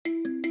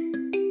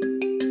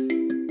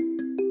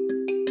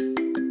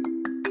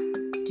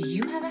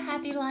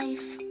happy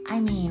life? I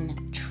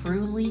mean,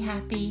 truly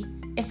happy?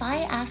 If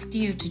I asked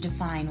you to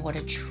define what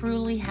a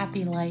truly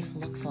happy life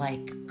looks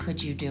like,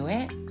 could you do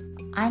it?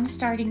 I'm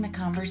starting the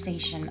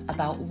conversation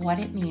about what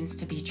it means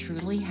to be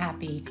truly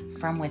happy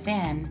from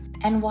within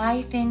and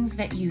why things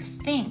that you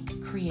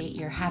think create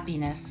your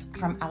happiness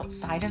from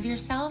outside of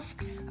yourself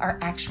are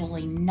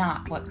actually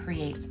not what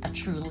creates a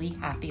truly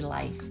happy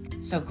life.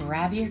 So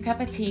grab your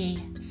cup of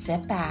tea,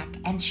 sit back,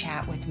 and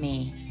chat with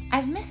me.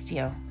 I've missed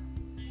you.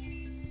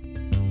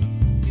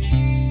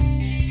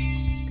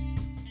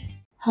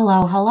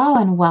 Hello,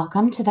 and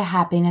welcome to the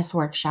Happiness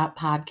Workshop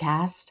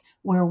podcast,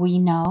 where we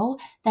know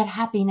that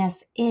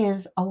happiness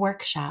is a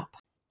workshop.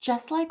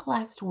 Just like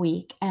last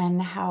week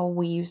and how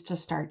we used to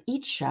start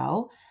each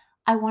show,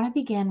 I want to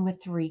begin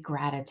with 3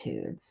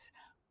 gratitudes.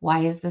 Why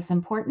is this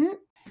important?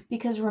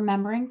 Because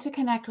remembering to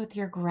connect with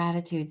your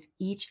gratitudes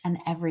each and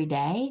every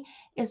day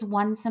is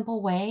one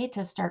simple way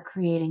to start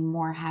creating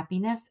more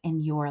happiness in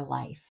your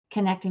life.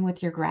 Connecting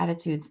with your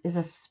gratitudes is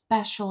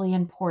especially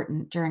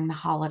important during the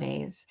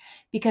holidays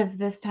because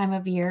this time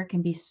of year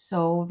can be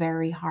so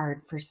very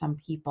hard for some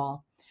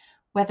people.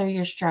 Whether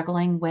you're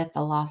struggling with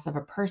the loss of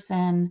a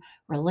person,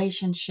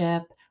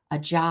 relationship, a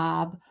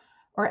job,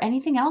 or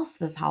anything else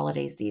this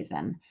holiday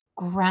season,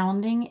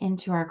 grounding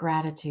into our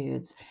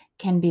gratitudes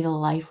can be the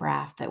life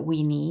raft that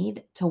we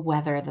need to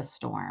weather the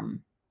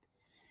storm.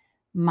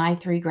 My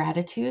 3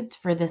 gratitudes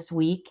for this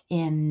week,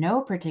 in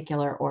no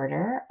particular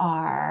order,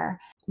 are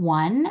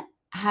 1,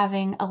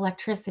 having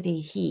electricity,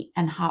 heat,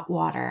 and hot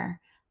water.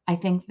 I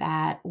think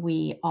that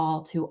we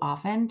all too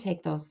often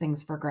take those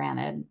things for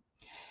granted.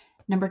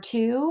 Number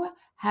 2,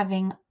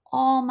 having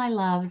all my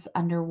loves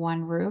under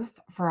one roof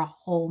for a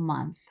whole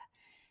month.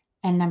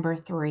 And number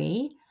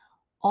 3,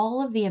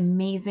 all of the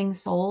amazing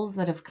souls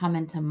that have come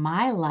into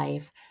my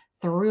life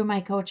through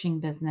my coaching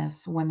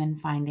business, Women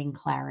Finding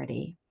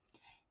Clarity.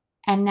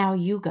 And now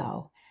you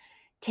go.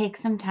 Take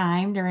some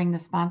time during the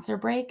sponsor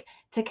break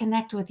to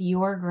connect with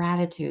your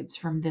gratitudes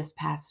from this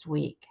past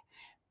week.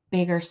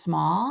 Big or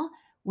small,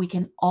 we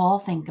can all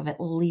think of at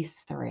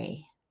least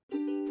 3.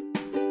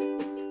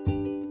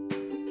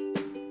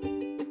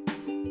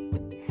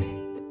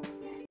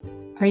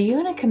 Are you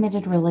in a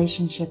committed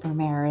relationship or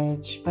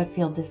marriage but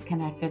feel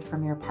disconnected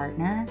from your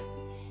partner?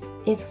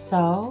 If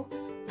so,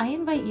 I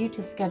invite you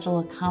to schedule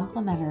a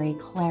complimentary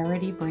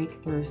clarity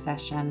breakthrough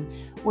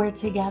session where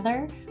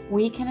together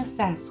we can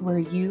assess where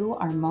you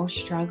are most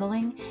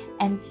struggling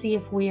and see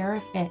if we are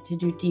a fit to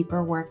do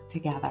deeper work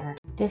together.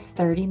 This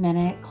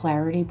 30-minute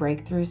clarity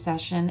breakthrough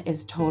session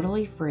is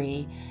totally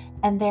free,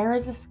 and there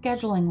is a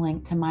scheduling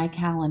link to my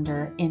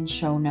calendar in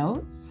show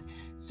notes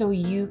so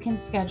you can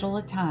schedule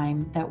a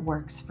time that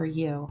works for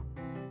you.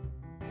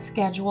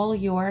 Schedule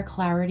your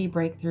clarity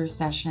breakthrough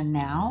session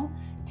now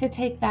to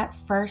take that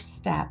first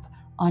step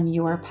on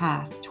your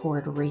path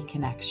toward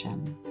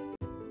reconnection.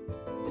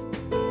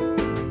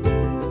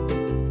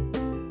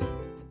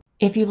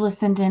 If you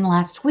listened in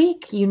last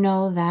week, you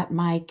know that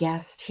my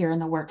guest here in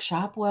the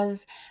workshop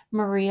was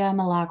Maria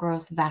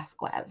Milagros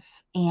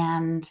Vasquez.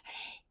 And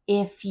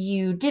if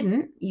you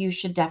didn't, you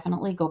should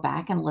definitely go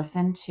back and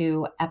listen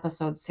to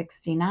episode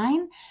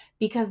 69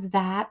 because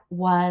that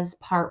was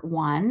part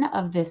 1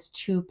 of this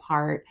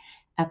 2-part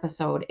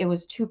episode. It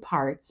was 2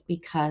 parts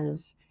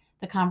because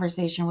the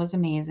conversation was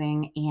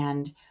amazing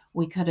and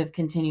we could have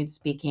continued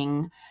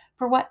speaking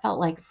for what felt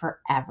like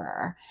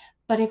forever.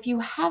 But if you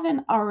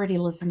haven't already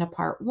listened to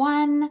part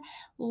 1,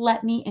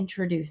 let me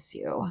introduce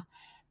you.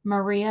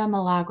 Maria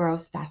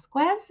Milagros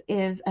Vasquez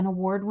is an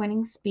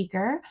award-winning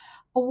speaker,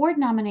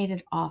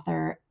 award-nominated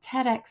author,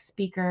 TEDx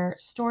speaker,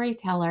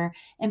 storyteller,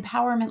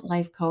 empowerment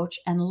life coach,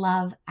 and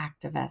love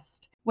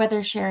activist.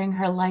 Whether sharing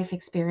her life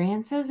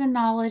experiences and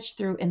knowledge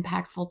through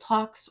impactful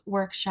talks,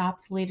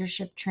 workshops,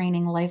 leadership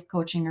training, life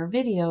coaching, or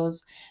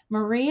videos,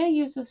 Maria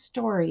uses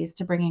stories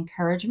to bring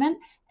encouragement,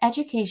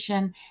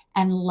 education,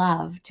 and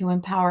love to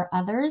empower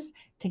others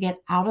to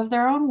get out of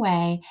their own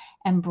way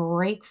and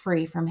break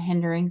free from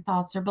hindering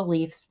thoughts or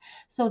beliefs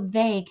so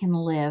they can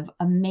live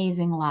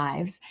amazing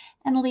lives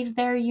and leave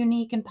their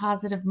unique and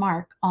positive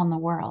mark on the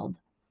world.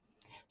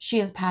 She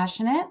is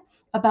passionate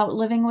about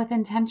living with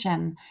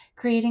intention,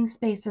 creating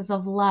spaces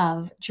of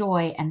love,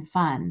 joy, and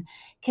fun,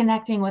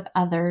 connecting with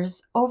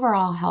others,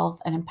 overall health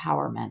and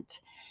empowerment.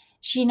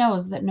 She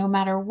knows that no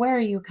matter where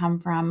you come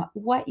from,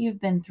 what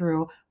you've been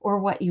through, or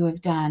what you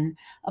have done,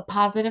 a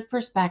positive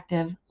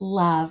perspective,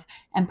 love,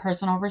 and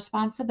personal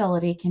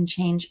responsibility can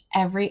change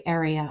every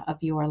area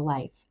of your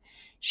life.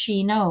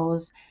 She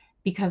knows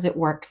because it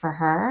worked for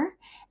her,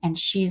 and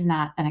she's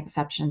not an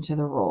exception to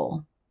the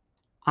rule.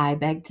 I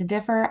beg to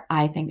differ.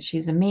 I think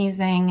she's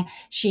amazing.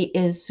 She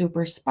is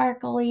super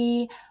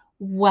sparkly.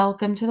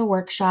 Welcome to the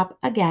workshop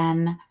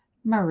again,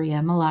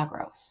 Maria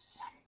Milagros.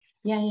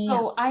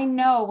 So I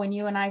know when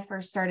you and I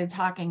first started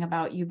talking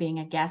about you being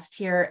a guest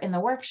here in the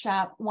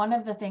workshop, one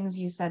of the things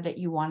you said that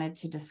you wanted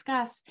to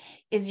discuss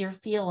is your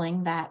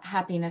feeling that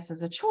happiness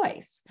is a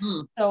choice.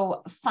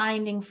 So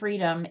finding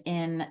freedom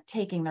in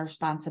taking the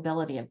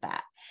responsibility of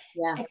that.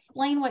 Yeah.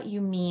 Explain what you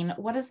mean.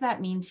 What does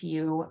that mean to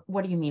you?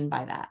 What do you mean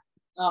by that?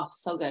 Oh,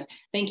 so good.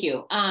 Thank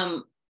you.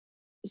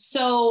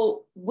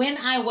 So when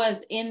I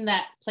was in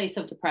that place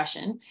of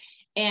depression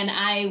and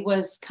I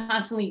was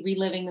constantly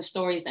reliving the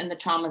stories and the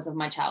traumas of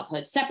my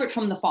childhood, separate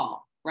from the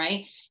fall,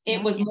 right? It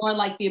Yeah. was more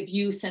like the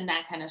abuse and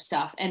that kind of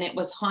stuff. And it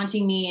was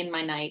haunting me in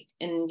my night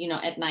and,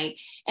 at night.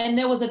 And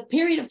there was a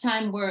period of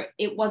time where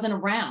it wasn't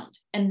around,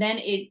 and then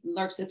it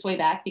lurks its way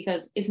back,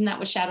 because isn't that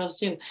what shadows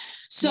do?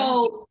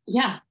 So,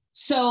 yeah.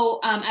 So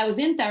I was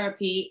in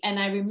therapy, and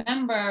I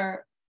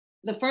remember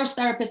the first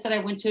therapist that I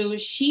went to,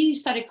 she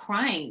started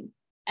crying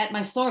at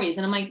my stories.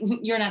 And I'm like,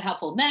 you're not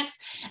helpful. Next.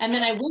 And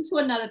then I went to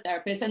another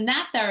therapist, and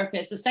that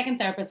therapist, the second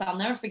therapist, I'll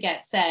never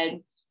forget,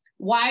 said,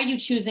 why are you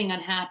choosing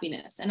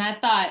unhappiness? And I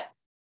thought,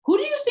 who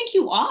do you think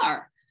you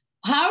are?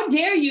 How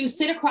dare you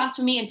sit across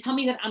from me and tell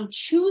me that I'm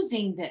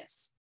choosing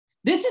this?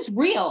 This is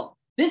real.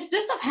 This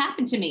stuff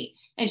happened to me.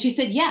 And she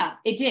said, yeah,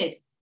 it did.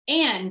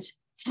 And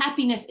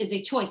happiness is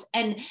a choice.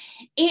 And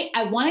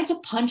I wanted to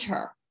punch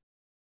her.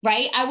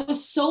 Right. I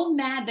was so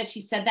mad that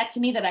she said that to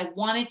me that I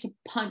wanted to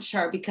punch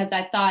her, because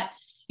I thought,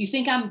 you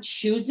think I'm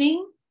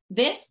choosing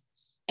this?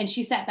 And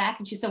she sat back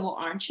and she said, well,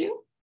 aren't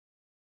you?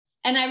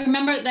 And I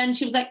remember then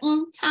she was like,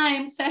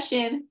 time,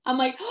 session. I'm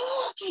like,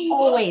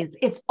 always,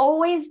 it's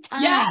always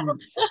time. Yes.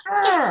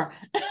 Sure.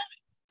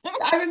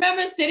 I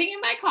remember sitting in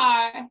my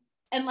car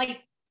and like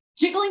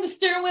jiggling the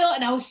steering wheel.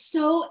 And I was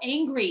so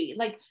angry.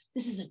 Like,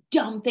 this is a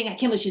dumb thing. I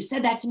can't believe she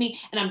said that to me.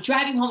 And I'm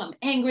driving home. I'm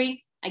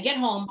angry. I get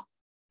home.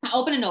 I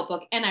open a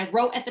notebook and I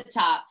wrote at the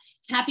top,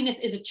 happiness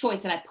is a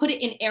choice. And I put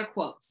it in air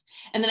quotes.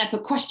 And then I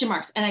put question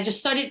marks, and I just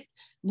started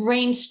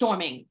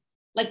brainstorming.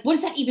 Like, what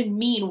does that even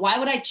mean? Why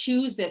would I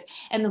choose this?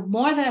 And the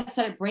more that I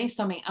started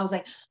brainstorming, I was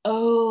like,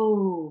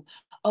 oh,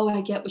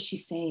 I get what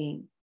she's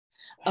saying.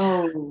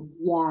 Oh,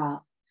 yeah.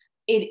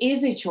 It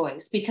is a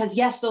choice, because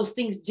yes, those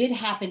things did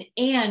happen,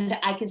 and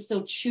I can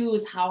still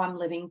choose how I'm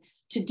living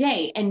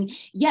today. And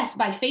yes,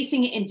 by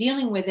facing it and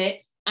dealing with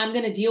it, I'm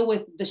going to deal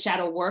with the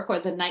shadow work or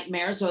the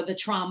nightmares or the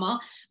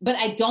trauma, but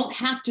I don't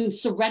have to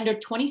surrender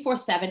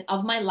 24/7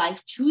 of my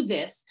life to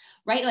this,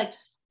 right? Like,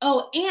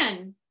 oh,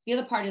 and the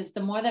other part is,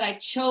 the more that I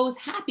chose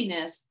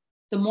happiness,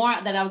 the more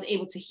that I was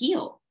able to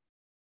heal,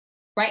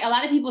 right? A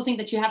lot of people think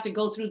that you have to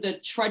go through the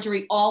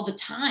trudgery all the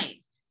time.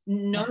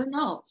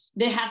 No.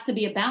 There has to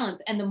be a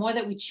balance. And the more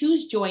that we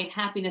choose joy and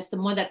happiness, the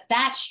more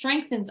that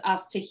strengthens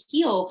us to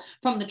heal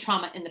from the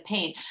trauma and the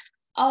pain.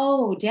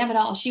 Oh, damn it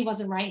all. She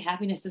wasn't right.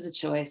 Happiness is a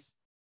choice.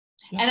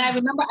 Yeah. And I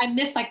remember I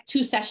missed like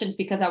 2 sessions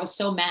because I was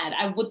so mad.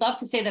 I would love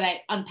to say that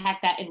I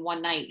unpacked that in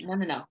one night.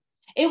 No.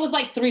 It was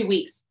like 3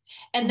 weeks.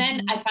 And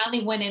then I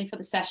finally went in for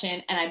the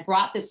session, and I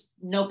brought this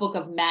notebook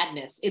of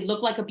madness. It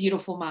looked like a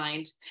beautiful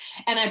mind.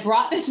 And I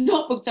brought this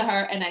notebook to her,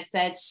 and I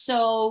said,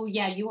 so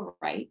yeah, you were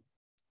right.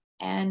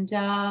 And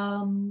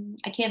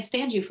I can't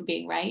stand you for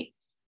being right.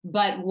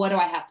 But what do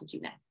I have to do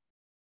now?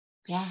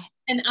 Yeah.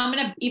 And I'm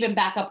going to even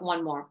back up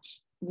one more.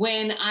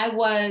 When I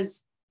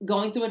was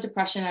going through a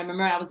depression, I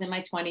remember I was in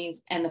my 20s,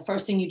 and the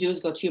first thing you do is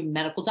go to your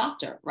medical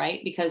doctor,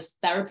 right? Because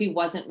therapy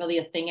wasn't really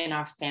a thing in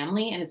our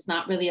family. And it's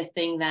not really a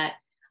thing that,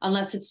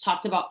 unless it's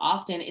talked about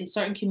often in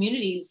certain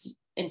communities,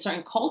 in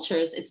certain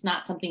cultures, it's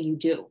not something you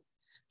do.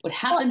 What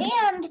happens?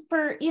 Well, and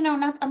for,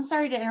 I'm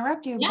sorry to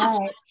interrupt you,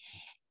 but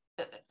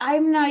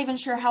I'm not even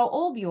sure how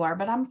old you are,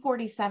 but I'm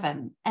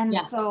 47. And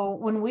so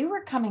when we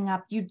were coming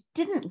up, you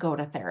didn't go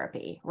to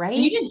therapy, right?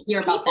 You didn't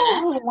hear about that.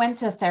 People who went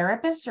to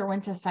therapists or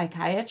went to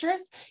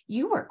psychiatrists,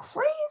 you were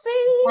crazy.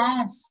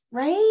 Yes.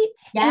 Right?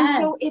 Yes.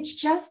 And so it's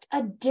just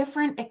a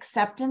different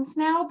acceptance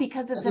now,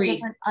 because it's a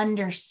different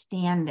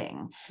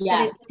understanding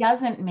that it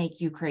doesn't make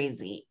you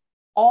crazy.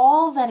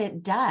 All that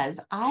it does,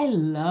 I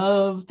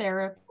love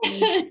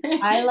therapy.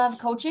 I love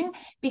coaching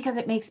because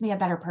it makes me a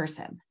better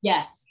person.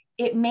 Yes.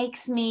 It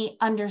makes me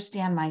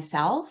understand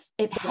myself.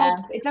 It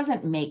helps. It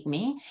doesn't make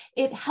me.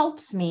 It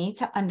helps me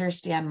to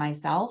understand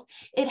myself.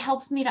 It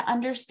helps me to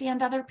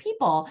understand other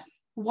people,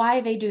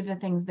 why they do the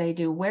things they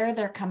do, where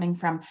they're coming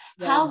from,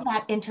 how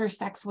that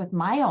intersects with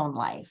my own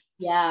life.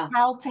 Yeah.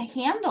 How to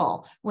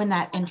handle when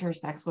that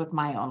intersects with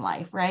my own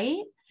life,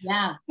 right?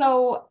 Yeah.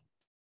 So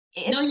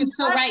no, you're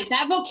so right.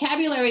 That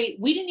vocabulary,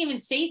 we didn't even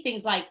say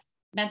things like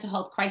mental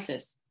health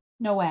crisis.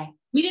 No way.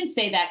 We didn't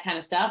say that kind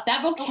of stuff.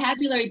 That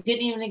vocabulary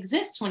didn't even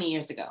exist 20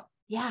 years ago.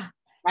 Yeah.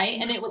 Right.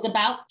 And it was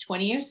about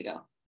 20 years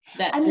ago.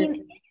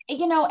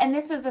 And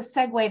this is a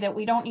segue that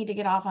we don't need to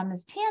get off on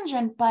this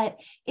tangent, but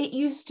it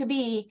used to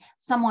be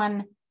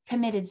someone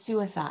committed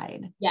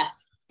suicide.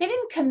 Yes. They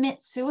didn't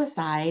commit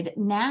suicide.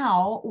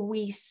 Now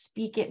we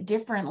speak it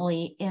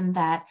differently, in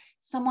that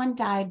someone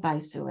died by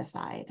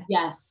suicide.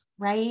 Yes.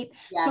 Right?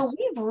 Yes. So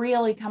we've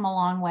really come a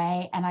long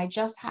way. And I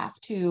just have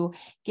to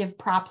give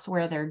props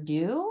where they're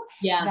due.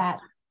 Yeah.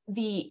 That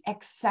the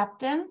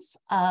acceptance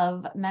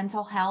of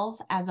mental health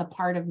as a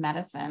part of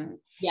medicine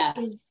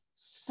is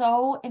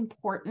so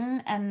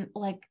important. And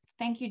like,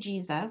 thank you,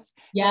 Jesus.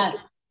 Yes.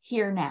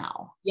 Here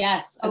now.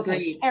 Yes.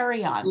 Agreed. Okay,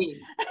 carry on.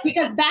 Agreed.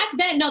 Because back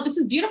then, no, this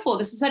is beautiful.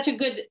 This is such a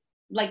good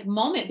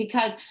moment,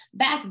 because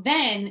back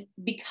then,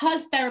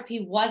 because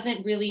therapy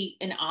wasn't really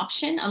an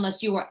option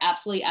unless you were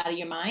absolutely out of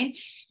your mind,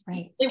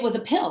 right? It was a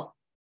pill.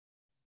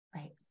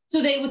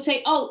 So they would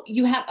say, oh,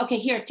 you have, okay,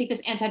 here, take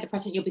this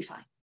antidepressant, you'll be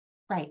fine.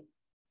 Right.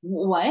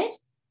 What?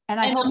 And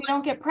I And hope I'm you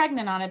don't get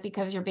pregnant on it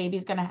because your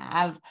baby's going to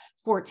have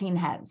 14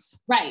 heads.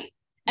 right.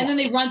 And Yeah. then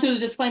they run through the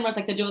disclaimers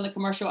like they're doing the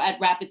commercial at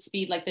rapid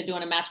speed, like they're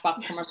doing a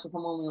Matchbox commercial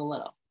from when we were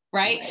little.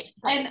 Right.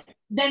 And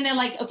then they're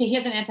like, okay,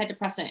 here's an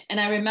antidepressant. And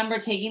I remember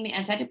taking the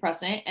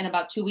antidepressant, and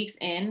about 2 weeks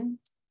in,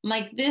 I'm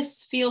like,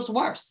 this feels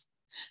worse.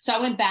 So I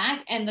went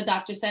back and the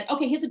doctor said,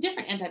 okay, here's a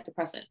different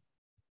antidepressant.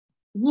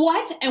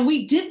 What? And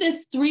we did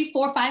this 3,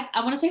 4, 5,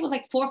 I want to say it was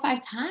like 4 or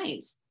 5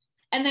 times.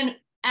 And then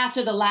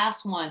after the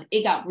last one,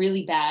 it got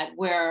really bad,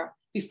 where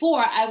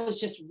before I was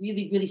just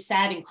really, really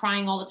sad and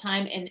crying all the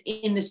time and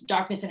in this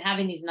darkness and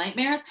having these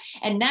nightmares.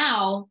 And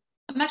now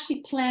I'm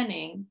actually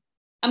thinking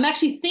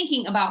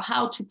about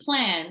how to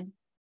plan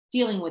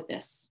dealing with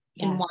this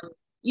in one,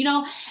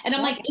 and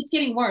I'm like, it's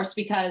getting worse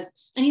because,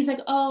 and he's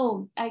like,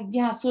 oh,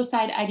 yeah,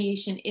 suicide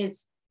ideation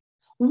is,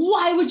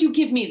 why would you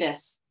give me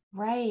this?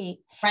 Right.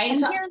 Right.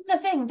 And So, here's the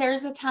thing,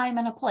 there's a time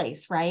and a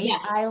place, right?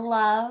 yes. I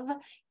love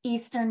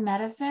Eastern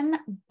medicine,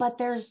 but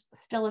there's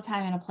still a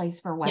time and a place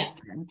for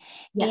Western.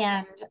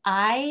 Yes. And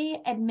I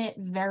admit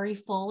very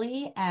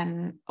fully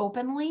and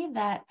openly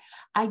that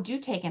I do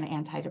take an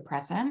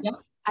antidepressant. Yep.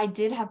 I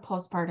did have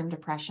postpartum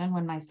depression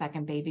when my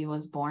second baby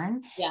was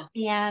born. Yeah.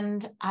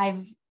 And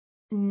I've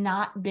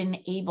not been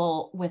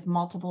able with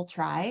multiple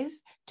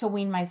tries to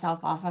wean myself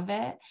off of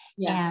it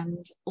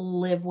and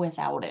live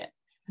without it.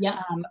 Yeah.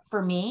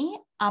 For me,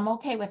 I'm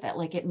okay with it.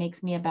 Like, it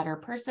makes me a better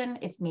person.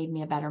 It's made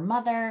me a better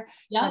mother.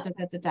 Yeah.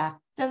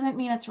 Doesn't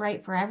mean it's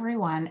right for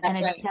everyone. That's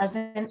and right. It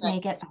doesn't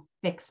make it a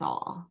fix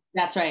all.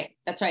 That's right.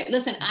 That's right.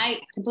 Listen, I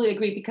completely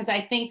agree, because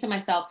I think to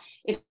myself,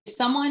 if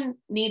someone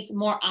needs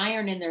more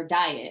iron in their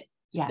diet,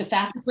 the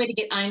fastest way to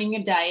get iron in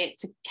your diet,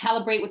 to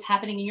calibrate what's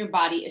happening in your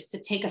body, is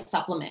to take a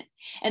supplement.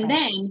 And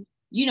then,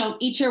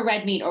 eat your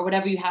red meat or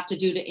whatever you have to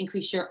do to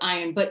increase your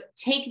iron, but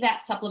take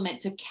that supplement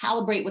to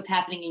calibrate what's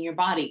happening in your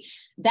body.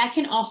 That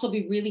can also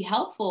be really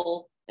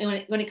helpful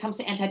when it comes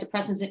to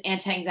antidepressants and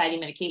anti-anxiety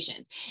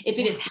medications. If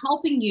it is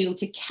helping you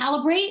to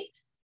calibrate,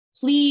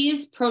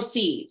 please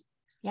proceed,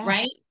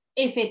 right?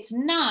 If it's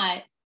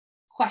not,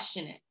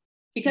 question it,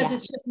 because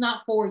it's just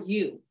not for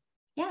you.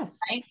 Yes.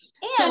 Right.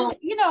 And,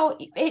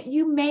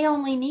 you may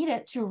only need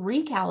it to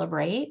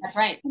recalibrate. That's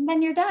right. And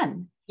then you're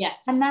done.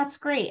 Yes. And that's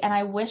great. And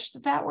I wish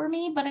that were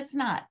me, but it's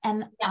not.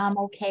 And I'm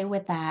okay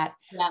with that.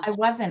 I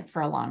wasn't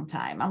for a long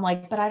time. I'm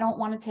like, but I don't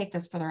want to take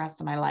this for the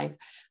rest of my life,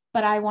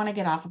 but I want to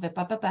get off of it.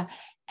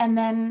 And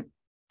then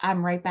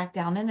I'm right back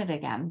down in it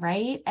again.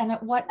 Right. And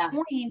at what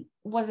point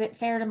was it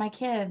fair to my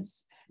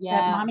kids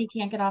that mommy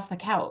can't get off the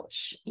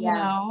couch,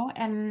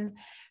 And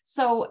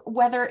so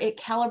whether it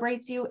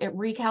calibrates you, it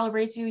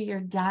recalibrates you,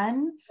 you're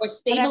done. Or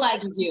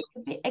stabilizes you.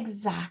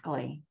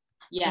 Exactly.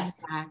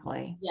 Yes.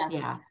 Exactly. Yes.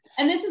 Yeah.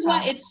 And this is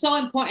why it's so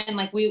important,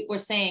 like we were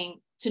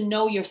saying, to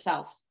know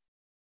yourself.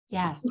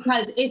 Yes.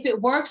 Because if it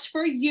works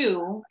for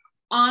you,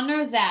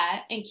 honor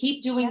that and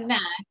keep doing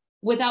that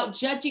without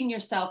judging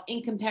yourself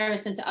in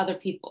comparison to other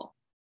people.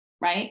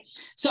 Right.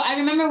 So I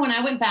remember when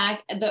I went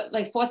back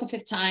the fourth or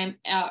fifth time,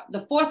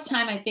 the fourth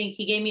time, I think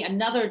he gave me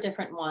another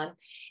different one.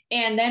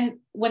 And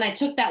then when I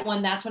took that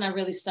one, that's when I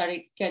really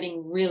started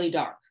getting really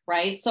dark.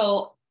 Right.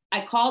 So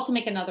I called to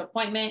make another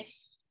appointment.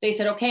 They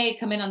said, okay,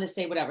 come in on this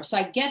day, whatever. So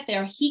I get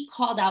there, he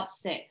called out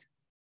sick.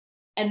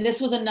 And this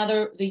was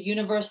the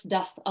universe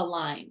does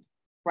align,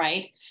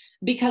 right?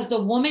 Because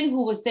the woman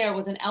who was there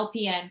was an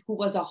LPN who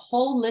was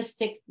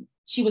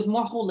she was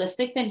more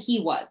holistic than he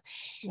was.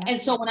 Yeah.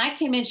 And so when I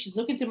came in, she's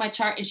looking through my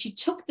chart and she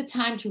took the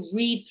time to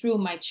read through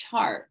my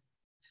chart,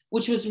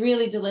 which was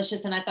really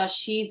delicious. And I thought,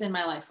 she's in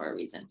my life for a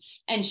reason.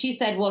 And she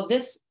said, well,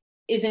 this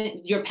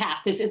isn't your path.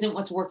 This isn't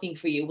what's working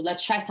for you.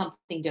 Let's try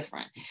something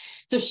different.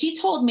 So she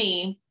told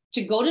me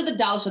to go to the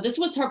dollar store. This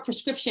was her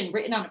prescription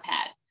written on a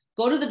pad.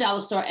 Go to the dollar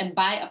store and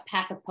buy a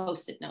pack of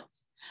Post-it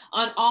notes.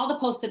 On all the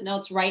Post-it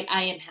notes, write,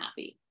 I am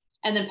happy.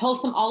 And then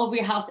post them all over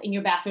your house, in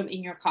your bathroom,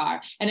 in your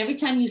car. And every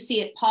time you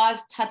see it,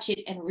 pause, touch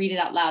it, and read it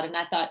out loud. And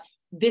I thought,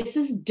 this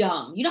is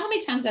dumb. You know how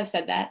many times I've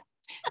said that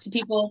to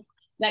people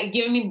that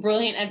giving me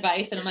brilliant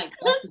advice? And I'm like,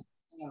 that's the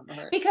thing I've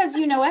ever heard. Because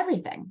you know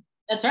everything.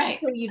 That's right.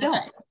 So you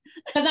don't.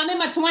 Because I'm in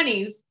my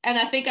 20s and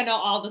I think I know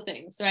all the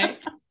things, right?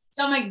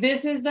 So I'm like,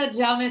 this is the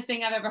dumbest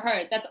thing I've ever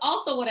heard. That's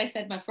also what I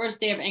said my first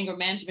day of anger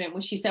management,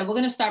 when she said, we're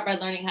going to start by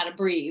learning how to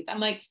breathe.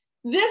 I'm like,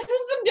 this is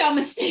the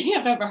dumbest thing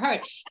I've ever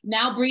heard.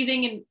 Now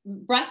breathing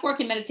and breath work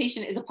and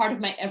meditation is a part of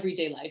my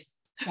everyday life,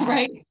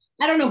 right?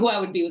 I don't know who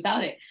I would be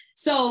without it.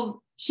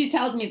 So she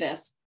tells me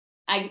this.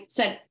 I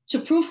said,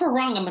 to prove her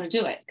wrong, I'm going to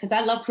do it, because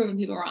I love proving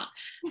people wrong.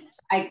 So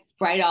I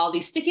write all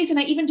these stickies and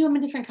I even do them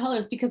in different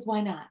colors, because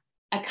why not?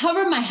 I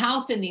cover my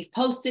house in these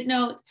Post-it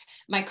notes,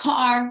 my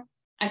car.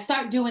 I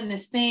start doing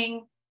this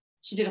thing.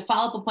 She did a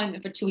follow-up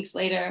appointment for 2 weeks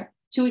later.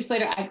 2 weeks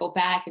later, I go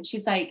back and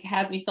she's like,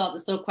 has me fill out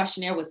this little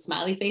questionnaire with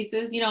smiley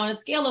faces, on a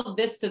scale of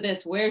this to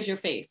this, where's your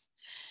face?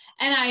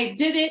 And I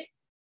did it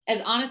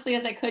as honestly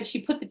as I could.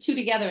 She put the two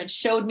together and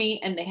showed me,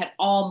 and they had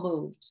all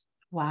moved.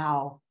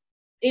 Wow.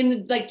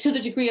 To the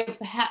degree of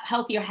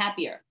healthier,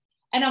 happier.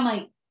 And I'm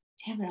like,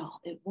 damn it all,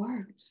 it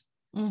worked.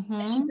 And she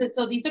Mm-hmm. said,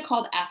 so these are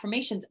called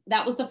affirmations.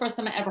 That was the first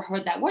time I ever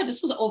heard that word.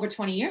 This was over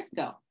 20 years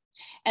ago.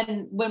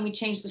 And when we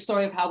changed the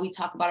story of how we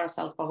talk about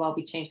ourselves, blah, blah,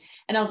 we changed.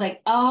 And I was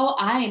like, oh,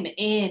 I am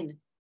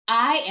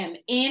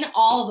in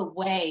all the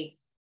way.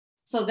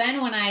 So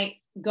then when I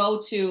go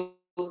to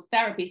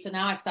therapy, so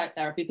now I start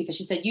therapy because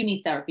she said, you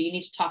need therapy. You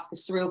need to talk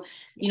this through.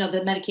 You know,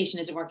 the medication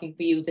isn't working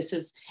for you.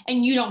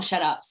 And you don't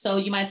shut up. So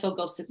you might as well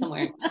go sit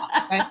somewhere and talk,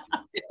 right?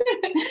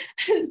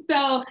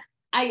 So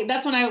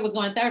that's when I was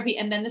going to therapy.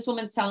 And then this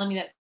woman's telling me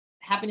that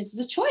happiness is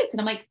a choice. And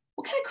I'm like,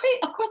 what kind of crazy?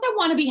 Of course I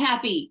want to be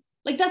happy.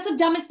 Like, that's the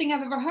dumbest thing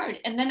I've ever heard.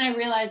 And then I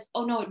realized,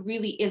 oh no, it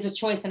really is a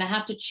choice. And I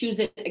have to choose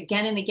it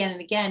again and again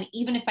and again,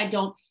 even if I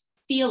don't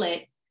feel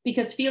it,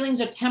 because feelings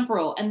are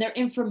temporal and they're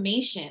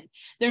information.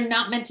 They're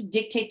not meant to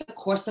dictate the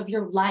course of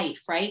your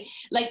life, right?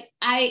 Like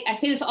I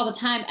say this all the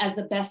time as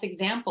the best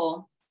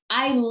example.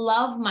 I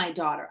love my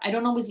daughter. I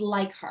don't always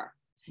like her.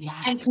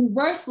 Yes. And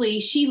conversely,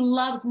 she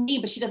loves me,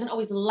 but she doesn't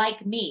always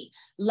like me.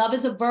 Love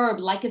is a verb,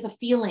 like is a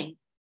feeling,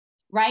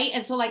 right?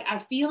 And so like our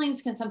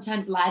feelings can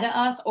sometimes lie to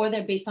us, or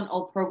they're based on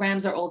old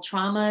programs or old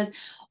traumas,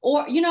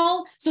 or, you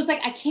know, so it's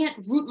like I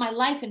can't root my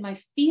life in my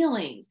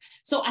feelings.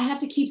 So I have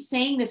to keep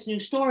saying this new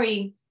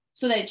story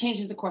so that it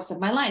changes the course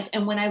of my life.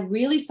 And when I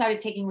really started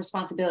taking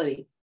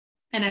responsibility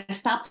and I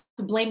stopped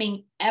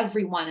blaming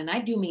everyone, and I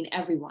do mean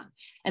everyone,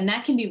 and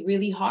that can be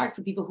really hard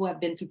for people who have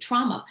been through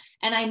trauma.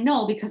 And I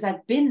know because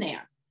I've been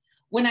there.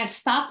 When I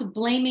stopped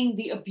blaming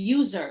the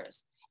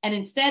abusers, and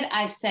instead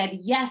I said,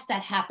 yes,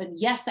 that happened.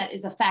 Yes, that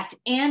is a fact.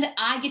 And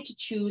I get to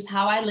choose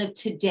how I live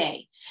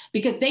today,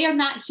 because they are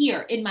not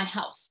here in my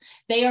house.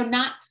 They are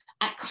not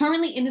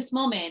currently in this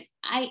moment.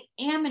 I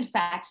am in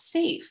fact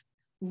safe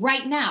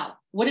right now.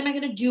 What am I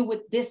going to do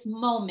with this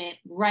moment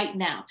right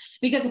now?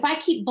 Because if I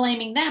keep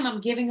blaming them, I'm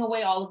giving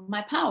away all of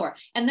my power.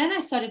 And then I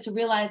started to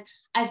realize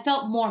I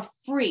felt more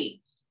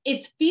free.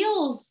 It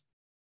feels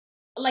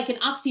like an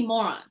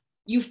oxymoron.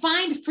 You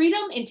find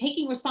freedom in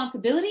taking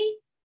responsibility?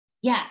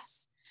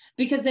 Yes,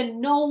 because then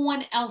no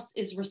one else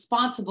is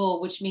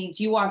responsible, which means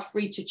you are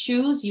free to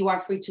choose, you are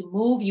free to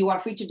move, you are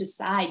free to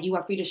decide, you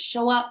are free to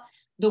show up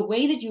the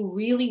way that you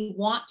really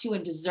want to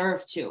and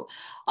deserve to.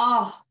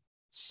 Oh,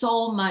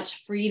 so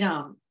much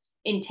freedom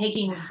in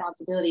taking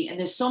responsibility. And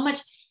there's so much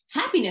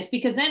happiness,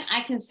 because then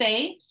I can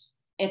say,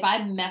 if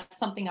I mess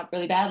something up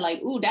really bad,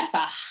 like, ooh, that's a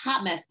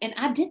hot mess, and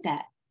I did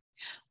that.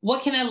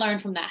 What can I learn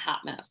from that hot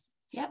mess?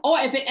 Yep. Or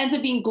if it ends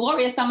up being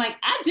glorious, I'm like,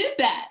 I did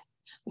that.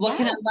 What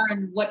can I Yes.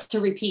 learn? What to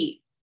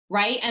repeat?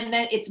 Right. And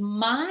then it's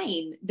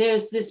mine.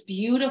 There's this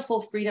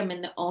beautiful freedom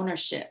in the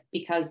ownership,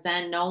 because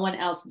then no one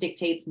else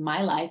dictates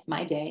my life,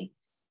 my day.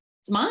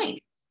 It's mine.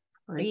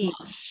 It's mine.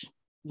 Preach.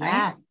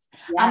 Right. Yes.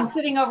 I'm Yeah.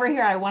 sitting over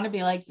here. I want to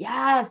be like,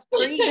 yes,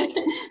 preach.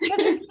 Because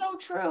it's so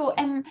true.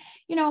 And,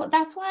 you know,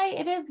 that's why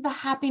it is the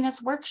Happiness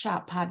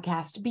Workshop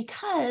podcast,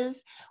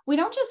 because we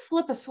don't just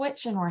flip a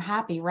switch and we're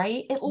happy,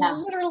 right? It Yeah.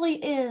 literally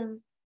is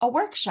a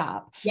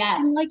workshop. Yes.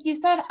 And like you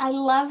said, I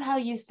love how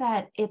you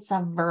said it's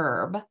a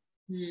verb,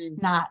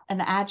 Mm. not an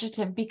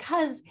adjective,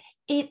 because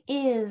it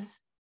is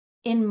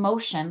in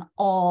motion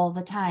all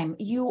the time.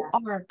 You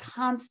Yes. are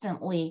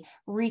constantly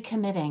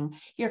recommitting.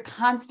 You're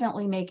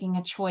constantly making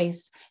a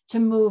choice to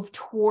move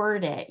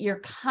toward it. You're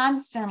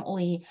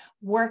constantly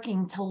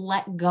working to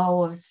let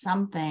go of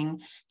something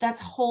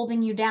that's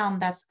holding you down.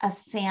 That's a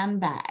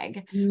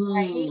sandbag,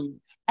 right? Mm.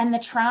 And the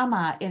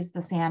trauma is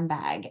the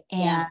sandbag,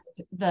 Yeah.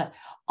 and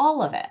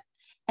all of it.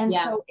 And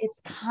Yeah. so it's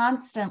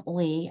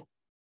constantly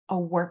a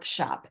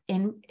workshop,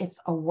 it's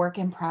a work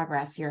in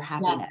progress, your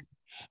happiness. Yes.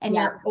 And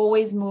Yes. you're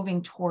always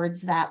moving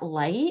towards that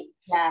light.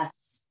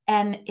 Yes.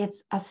 And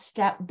it's a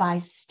step by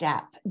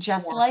step,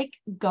 just Yeah. like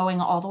going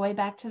all the way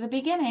back to the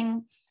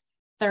beginning,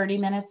 30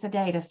 minutes a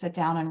day to sit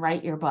down and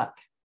write your book.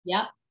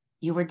 Yep.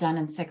 You were done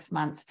in 6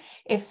 months.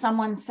 If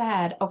someone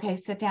said, okay,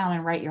 sit down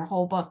and write your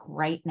whole book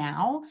right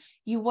now,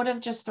 you would have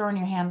just thrown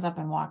your hands up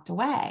and walked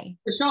away.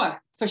 For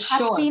sure. For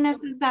sure.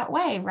 Happiness is that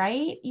way,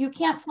 right? You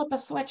can't flip a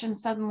switch and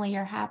suddenly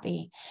you're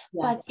happy.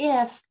 Yeah. But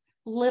if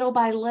little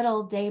by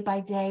little, day by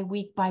day,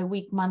 week by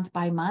week, month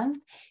by month,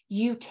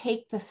 you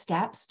take the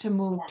steps to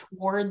move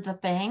toward the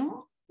thing,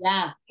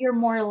 Yeah. you're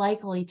more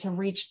likely to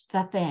reach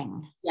the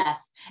thing.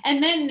 Yes.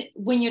 And then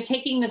when you're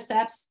taking the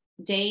steps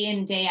day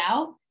in, day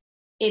out,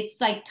 it's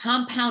like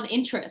compound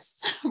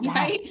interest,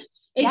 right? Yes.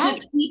 It Yes.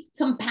 just keeps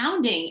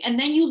compounding. And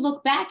then you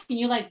look back and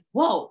you're like,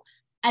 whoa,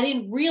 I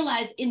didn't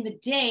realize in the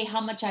day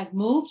how much I've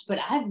moved, but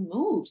I've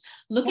moved.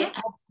 Look Yeah. at,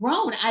 I've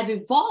grown, I've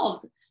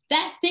evolved.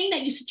 That thing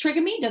that used to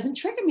trigger me doesn't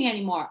trigger me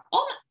anymore.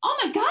 Oh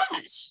my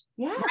gosh.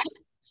 Yes. Right?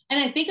 And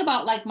I think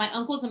about, like, my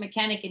uncle's a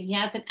mechanic and he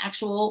has an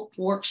actual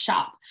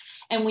workshop.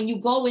 And when you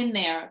go in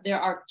there, there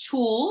are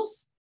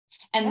tools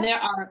and there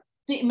are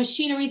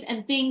machineries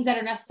and things that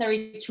are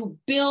necessary to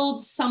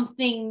build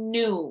something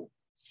new.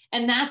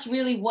 And that's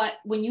really what,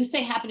 when you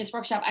say happiness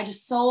workshop, I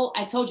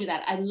told you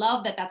that. I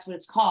love that that's what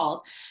it's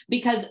called,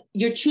 because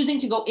you're choosing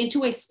to go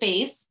into a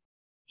space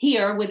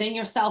here within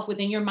yourself,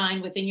 within your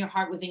mind, within your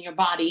heart, within your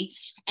body,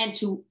 and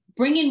to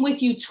bring in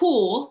with you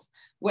tools,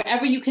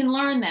 wherever you can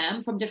learn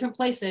them from different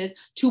places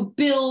to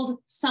build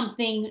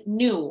something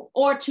new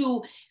or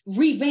to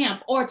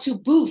revamp or to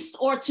boost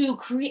or to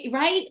create,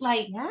 right?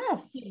 Like it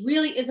Yes.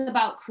 really is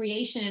about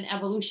creation and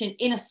evolution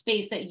in a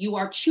space that you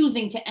are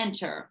choosing to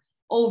enter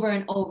over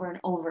and over and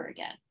over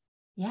again.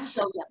 Yes.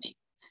 So yummy.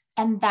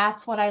 And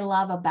that's what I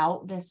love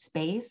about this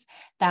space.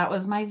 That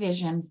was my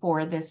vision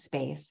for this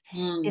space,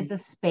 is Mm, a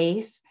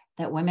space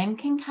that women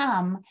can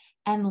come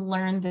and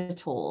learn the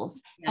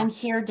tools yeah. and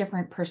hear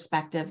different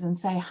perspectives and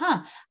say,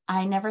 huh,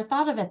 I never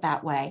thought of it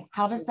that way.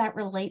 How does that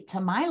relate to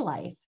my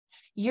life?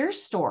 Your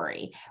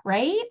story,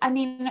 right? I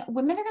mean,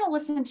 women are going to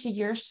listen to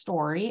your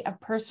story of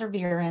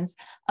perseverance,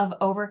 of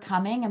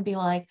overcoming, and be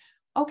like,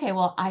 okay,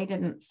 well, I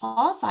didn't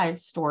fall 5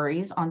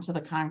 stories onto the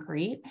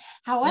concrete. Yeah.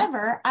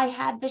 However, I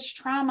had this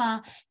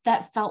trauma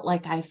that felt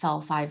like I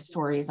fell 5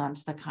 stories Yes.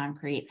 onto the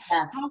concrete.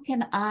 Yes. How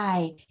can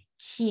I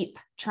keep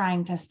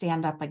trying to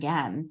stand up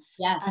again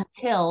Yes.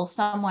 until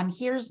someone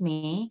hears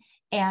me?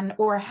 And,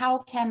 or how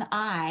can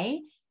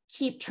I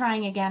keep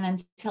trying again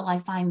until I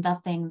find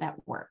the thing that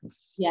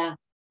works? Yeah.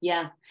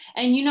 Yeah.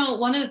 And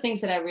one of the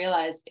things that I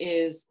realized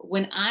is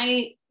when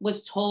I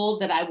was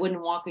told that I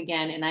wouldn't walk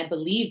again and I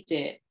believed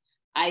it,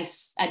 I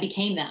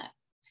became that.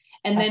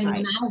 And That's then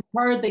when right. I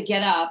heard the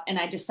get up and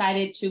I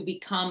decided to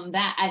become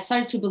that, I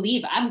started to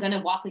believe I'm going to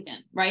walk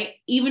again, right?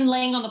 Even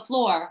laying on the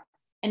floor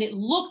and it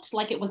looked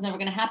like it was never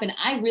going to happen.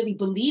 I really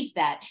believed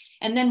that.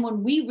 And then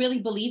when we really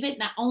believe it,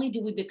 not only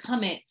do we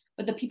become it,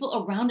 but the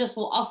people around us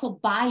will also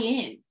buy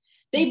in.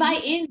 They buy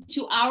Mhm.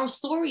 into our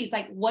stories.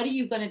 Like, what are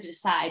you going to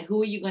decide?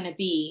 Who are you going to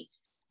be?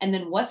 And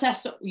then what's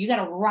that? You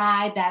got to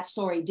ride that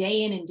story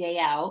day in and day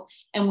out.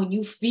 And when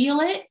you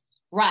feel it,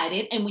 ride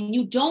it. And when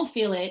you don't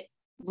feel it,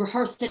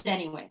 rehearse it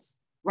anyways,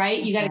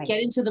 right? You That's got to right.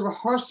 get into the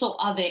rehearsal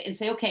of it and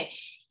say, okay,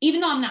 even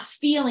though I'm not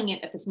feeling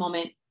it at this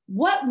moment,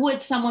 what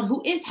would someone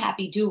who is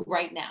happy do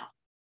right now?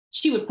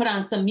 She would put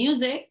on some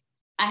music.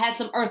 I had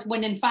some Earth,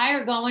 Wind, and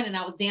Fire going, and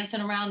I was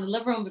dancing around the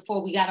living room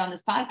before we got on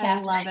this I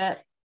podcast, love right? it.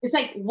 It's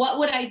like, what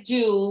would I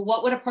do?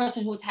 What would a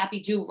person who is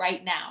happy do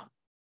right now?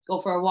 Go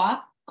for a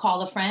walk,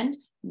 call a friend,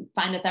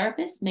 find a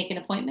therapist, make an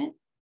appointment,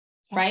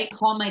 Yeah. right?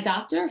 Call my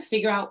doctor,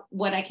 figure out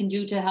what I can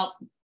do to help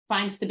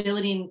find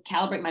stability and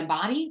calibrate my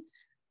body.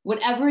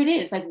 Whatever it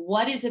is, like,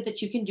 what is it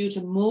that you can do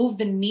to move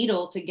the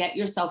needle to get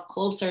yourself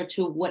closer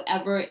to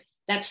whatever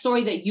that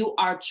story that you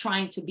are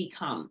trying to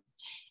become?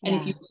 And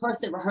if you Yeah.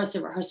 rehearse it, rehearse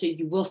it, rehearse it,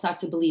 you will start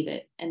to believe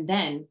it. And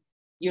then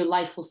your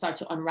life will start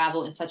to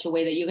unravel in such a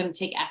way that you're going to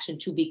take action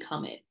to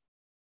become it.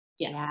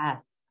 Yeah.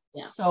 Yes.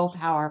 Yeah. So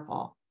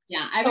powerful.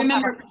 Yeah. I So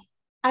remember powerful.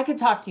 I could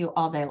talk to you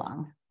all day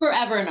long.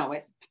 forever and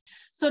always.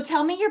 So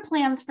tell me your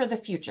plans for the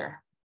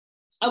future.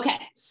 Okay.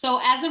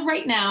 So as of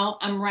right now,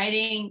 I'm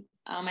writing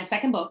my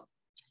second book.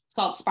 It's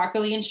called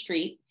Sparkly and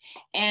Street.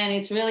 And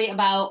it's really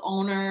about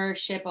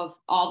ownership of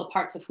all the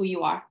parts of who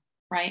you are,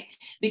 right?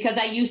 Because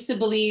I used to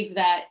believe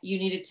that you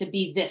needed to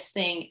be this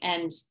thing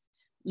and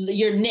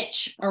your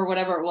niche or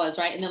whatever it was,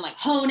 right? And then like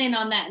hone in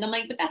on that. And I'm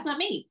like, but that's not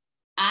me.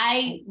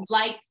 I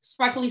like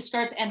sparkly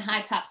skirts and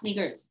high top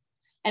sneakers,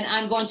 and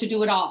I'm going to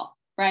do it all,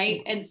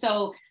 right? And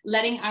so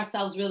letting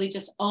ourselves really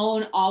just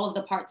own all of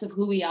the parts of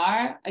who we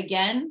are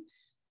again,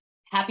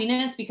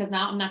 happiness, because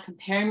now I'm not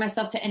comparing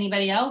myself to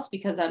anybody else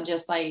because I'm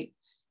just like,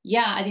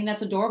 yeah, I think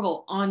that's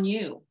adorable on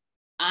you.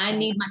 I Right.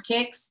 need my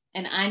kicks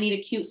and I need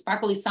a cute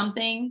sparkly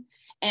something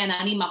and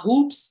I need my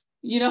hoops,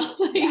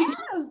 like, Yes.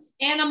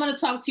 and I'm going to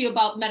talk to you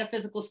about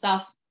metaphysical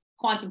stuff,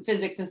 quantum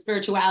physics and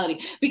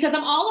spirituality, because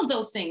I'm all of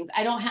those things.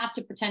 I don't have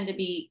to pretend to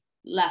be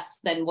less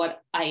than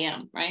what I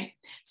am, right?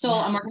 So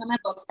Yeah. I'm working on my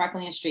book,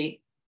 Sparkling and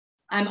Street.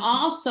 I'm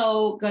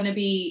also going to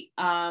be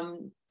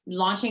not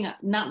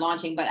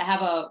launching, but I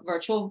have a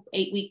virtual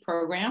 8-week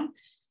program,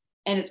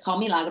 and it's called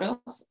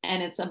Milagros,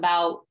 and it's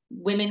about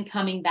women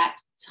coming back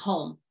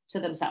home to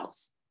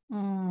themselves,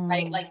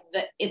 right? Mm. Like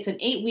it's an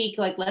 8-week,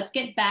 like, let's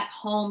get back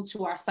home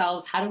to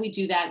ourselves. How do we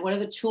do that? What are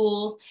the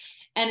tools?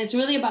 And it's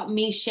really about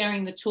me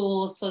sharing the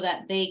tools so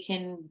that they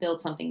can build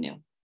something new,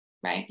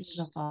 right?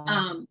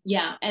 Beautiful.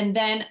 Yeah. And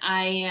then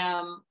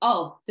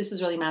oh, this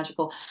is really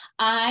magical.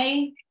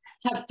 I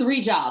have 3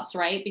 jobs,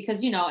 right?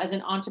 Because, as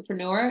an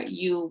entrepreneur,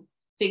 you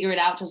figure it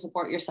out to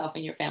support yourself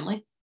and your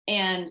family.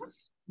 And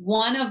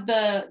one of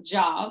the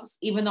jobs,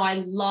 even though I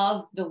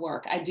love the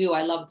work, I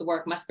love the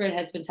work. My spirit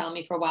has been telling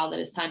me for a while that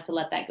it's time to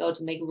let that go,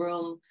 to make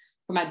room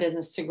for my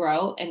business to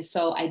grow. And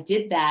so I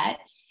did that.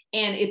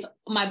 And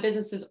my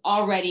business is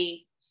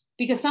already,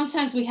 because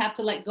sometimes we have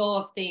to let go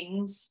of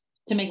things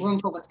to make room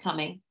for what's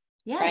coming.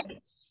 Right. Yes.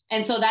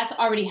 And so that's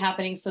already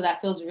happening. So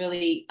that feels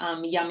really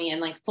yummy,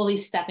 and like fully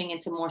stepping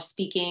into more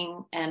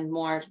speaking and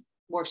more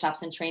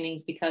workshops and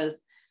trainings, because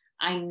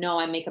I know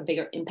I make a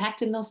bigger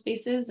impact in those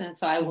spaces. And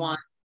so I Yeah.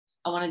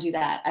 want to do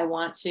that. I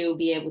want to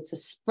be able to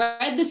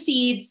spread the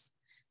seeds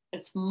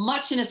as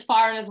much and as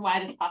far and as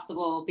wide as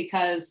possible,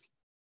 because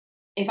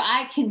if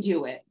I can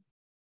do it,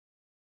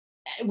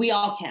 we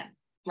all can,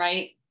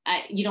 right?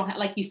 You don't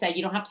like you said,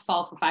 you don't have to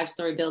fall for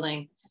 5-story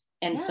building.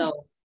 And Yeah.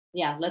 so,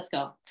 yeah, let's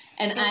go.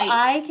 And If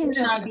I can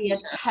women are just the be a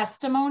future.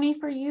 testimony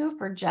for you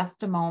for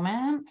just a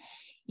moment,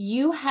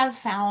 You have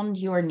found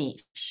your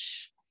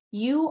niche.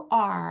 You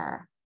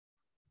are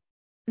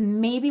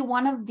maybe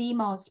one of the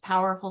most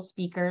powerful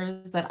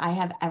speakers that I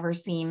have ever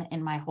seen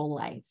in my whole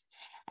life.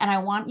 And I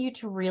want you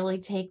to really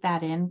take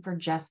that in for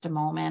just a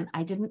moment.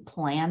 I didn't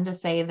plan to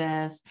say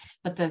this,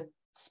 but the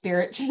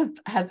spirit just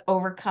has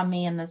overcome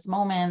me in this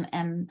moment.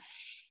 And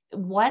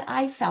what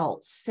I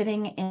felt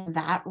sitting in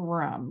that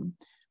room,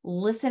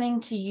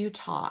 listening to you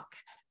talk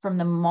from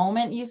the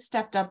moment you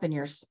stepped up in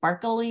your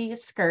sparkly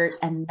skirt,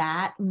 and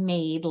that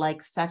made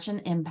like such an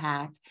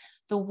impact,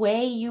 the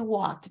way you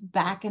walked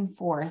back and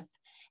forth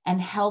and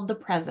held the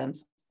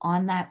presence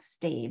on that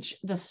stage,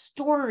 the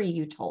story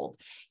you told,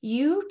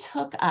 you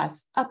took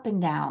us up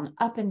and down,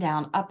 up and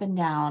down, up and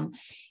down.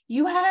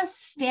 You had us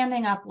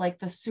standing up like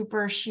the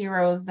super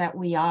heroes that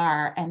we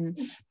are and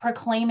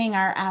proclaiming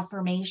our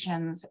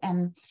affirmations.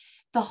 And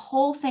the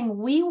whole thing,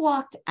 we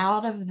walked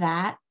out of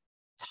that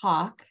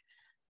talk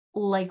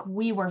like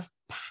we were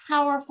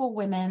powerful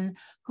women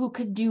who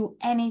could do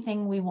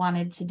anything we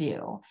wanted to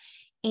do.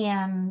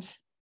 And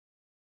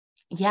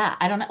yeah,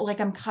 I don't know, like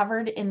I'm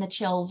covered in the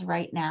chills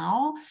right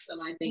now.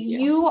 Thank you.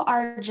 You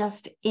are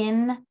just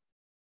in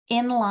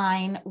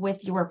line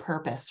with your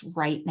purpose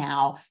right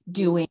now,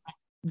 doing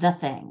the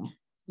thing.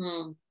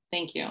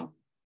 Thank you.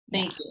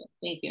 Thank you.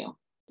 Thank you.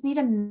 Need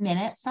a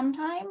minute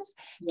sometimes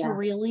to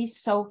really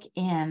soak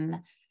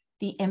in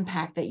the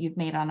impact that you've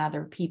made on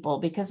other people,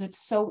 because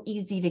it's so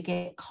easy to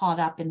get caught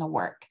up in the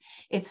work.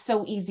 It's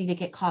so easy to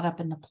get caught up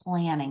in the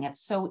planning.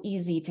 It's so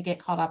easy to get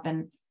caught up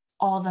in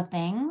all the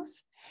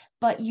things,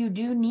 but you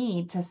do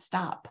need to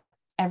stop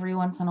every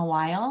once in a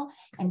while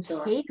and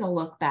take a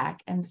look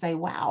back and say,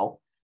 wow,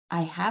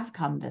 I have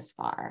come this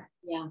far.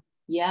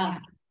 Yeah.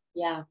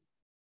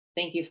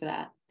 Thank you for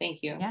that.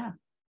 Thank you.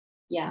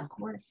 Yeah, of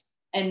course.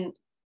 And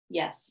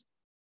yes.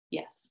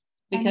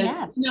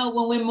 Because,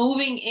 when we're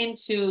moving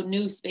into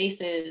new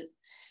spaces,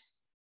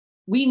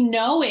 we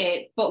know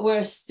it, but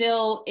we're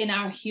still in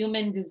our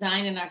human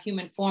design, in our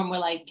human form. We're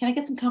like, can I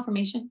get some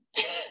confirmation?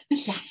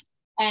 Yeah.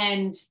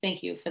 And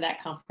thank you for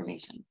that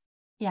confirmation.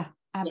 Yeah,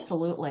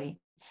 absolutely.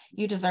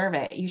 You deserve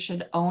it. You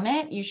should own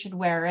it. You should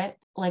wear it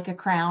like a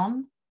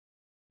crown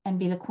and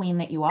be the queen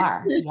that you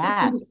are.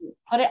 Yes.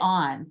 Put it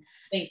on.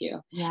 Thank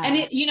you. Yeah. And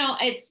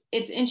it's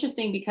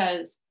interesting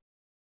because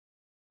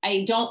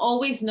I don't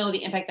always know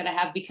the impact that I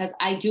have, because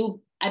I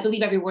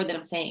believe every word that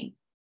I'm saying,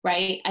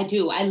 right? I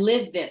do. I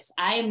live this.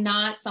 I am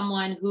not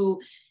someone who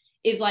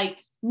is like,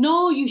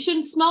 no, you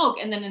shouldn't smoke.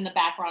 And then in the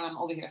background, I'm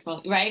over here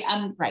smoking, right?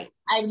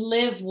 I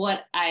live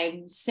what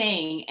I'm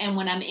saying. And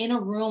when I'm in a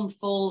room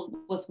full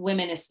with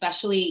women,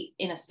 especially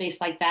in a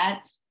space like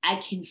that, I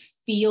can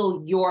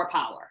feel your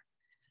power,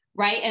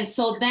 right? And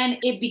so then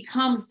it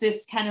becomes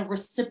this kind of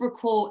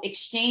reciprocal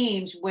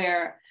exchange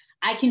where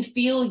I can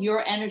feel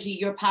your energy,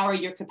 your power,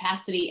 your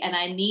capacity, and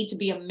I need to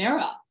be a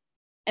mirror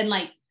and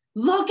like,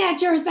 look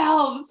at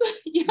yourselves.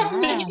 You're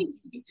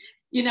amazing,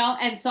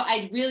 And so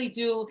I really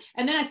do.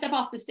 And then I step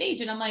off the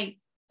stage and I'm like,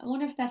 I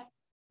wonder if that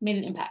made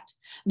an impact,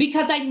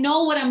 because I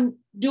know what I'm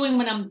doing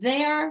when I'm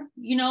there,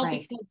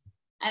 because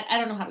I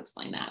don't know how to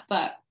explain that,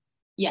 but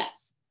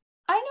yes.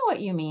 I know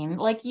what you mean.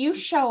 Like you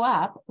show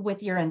up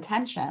with your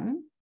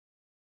intention,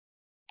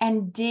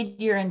 and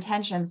did your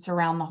intention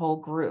surround the whole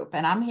group?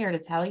 And I'm here to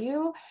tell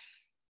you,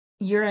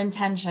 your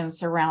intention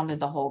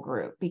surrounded the whole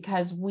group,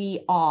 because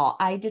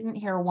I didn't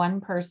hear one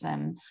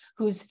person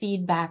whose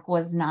feedback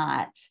was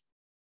not,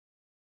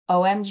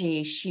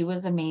 OMG, she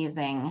was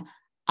amazing.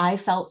 I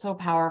felt so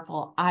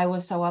powerful. I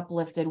was so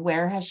uplifted.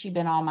 Where has she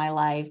been all my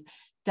life?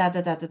 Da,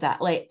 da, da, da, da.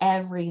 Like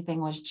everything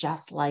was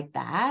just like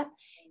that.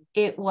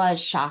 It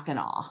was shock and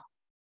awe.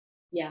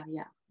 Yeah.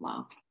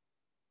 Wow.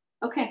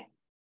 Okay.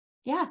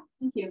 Yeah.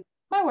 Thank you.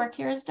 My work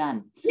here is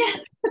done.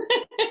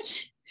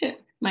 Yeah.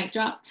 Mic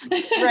drop.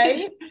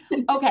 Right?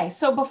 Okay.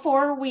 So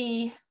before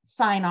we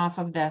sign off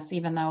of this,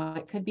 even though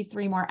it could be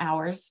 3 more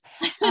hours,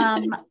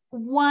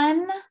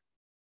 one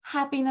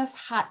happiness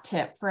hot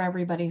tip for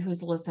everybody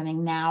who's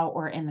listening now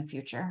or in the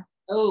future.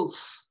 Oh,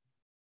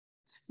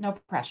 no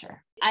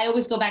pressure. I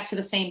always go back to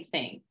the same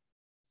thing.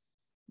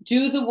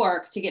 Do the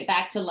work to get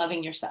back to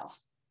loving yourself.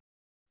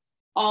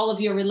 All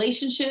of your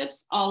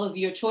relationships, all of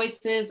your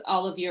choices,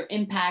 all of your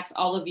impacts,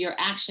 all of your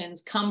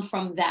actions come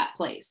from that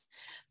place,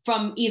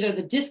 from either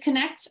the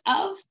disconnect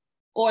of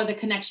or the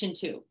connection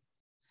to.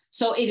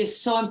 So it is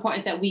so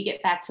important that we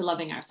get back to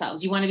loving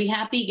ourselves. You want to be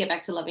happy, get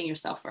back to loving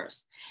yourself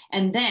first.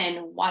 And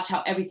then watch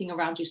how everything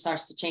around you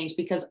starts to change,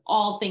 because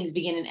all things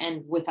begin and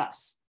end with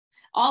us.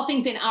 All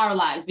things in our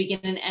lives begin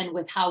and end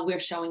with how we're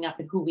showing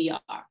up and who we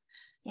are.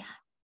 Yeah.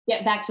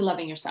 Get back to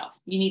loving yourself.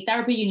 You need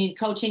therapy, you need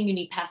coaching, you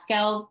need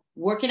Pascal,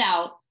 work it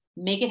out,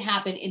 make it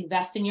happen,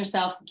 invest in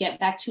yourself, get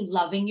back to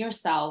loving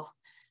yourself,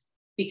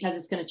 because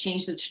it's going to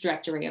change the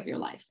trajectory of your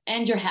life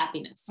and your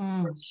happiness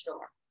for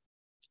sure.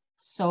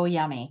 So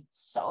yummy.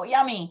 So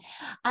yummy.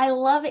 I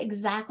love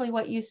exactly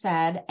what you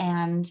said.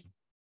 And,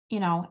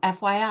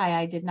 FYI,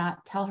 I did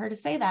not tell her to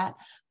say that,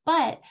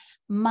 but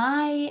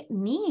my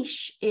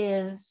niche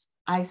is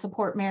I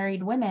support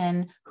married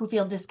women who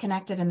feel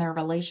disconnected in their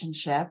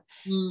relationship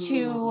to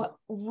Mm,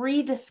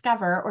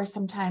 rediscover or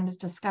sometimes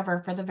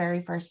discover for the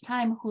very first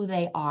time who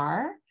they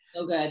are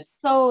so good.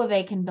 so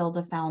they can build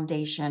a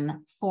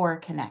foundation for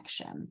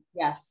connection.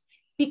 Yes.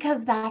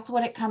 Because that's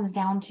what it comes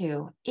down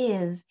to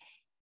is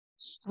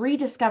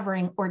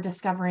rediscovering or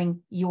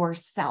discovering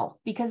yourself.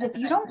 Because That's if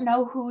you right. don't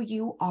know who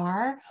you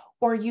are,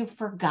 or you've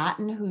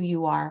forgotten who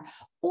you are,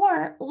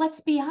 or let's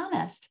be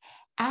honest,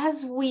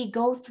 as we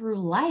go through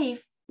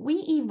life, we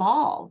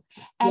evolve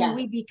and Yeah.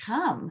 we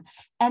become.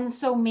 And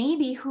so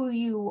maybe who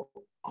you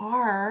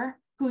are,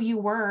 who you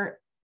were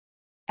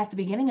at the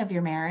beginning of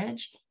your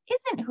marriage,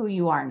 isn't who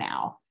you are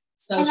now.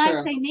 So And I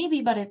true. say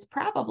maybe, but it's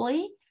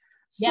probably.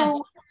 Yeah.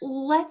 So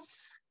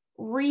let's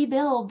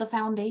rebuild the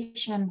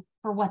foundation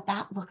for what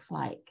that looks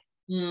like.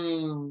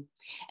 Mm.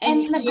 And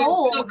And the you're so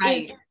goal is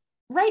right.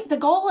 right. The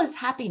goal is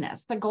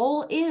happiness. The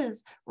goal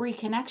is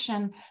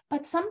reconnection.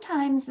 But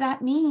sometimes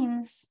that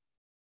means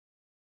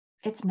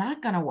it's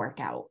not going to work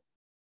out.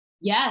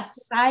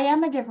 Yes. I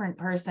am a different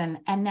person.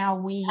 And now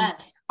we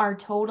Yes. are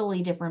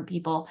totally different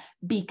people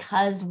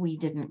because we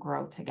didn't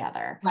grow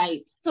together.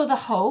 Right. So the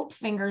hope,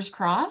 fingers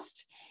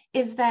crossed,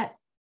 is that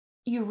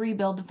you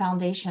rebuild the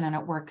foundation and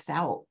it works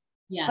out.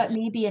 Yeah. But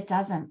maybe it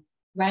doesn't.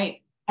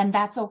 Right. And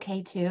that's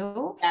okay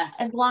too, Yes.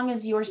 as long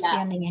as you're Yes.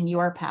 standing in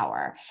your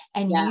power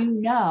and you Yes.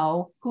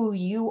 know who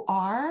you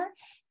are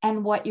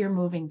and what you're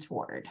moving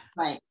toward.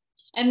 Right.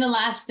 And the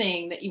last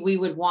thing that we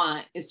would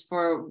want is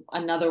for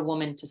another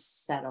woman to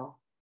settle.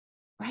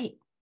 Right.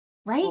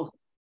 Right. Oh,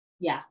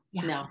 yeah.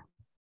 Yeah. No.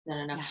 No,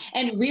 no, no. Yeah.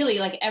 And really,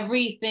 like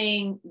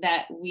everything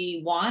that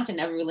we want and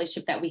every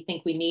relationship that we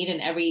think we need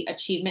and every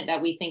achievement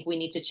that we think we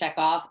need to check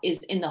off is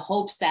in the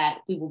hopes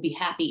that we will be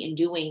happy in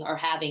doing or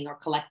having or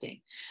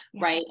collecting.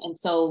 Yeah. Right. And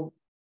so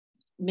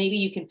maybe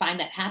you can find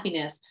that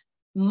happiness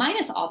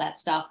minus all that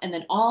stuff. And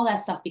then all that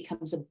stuff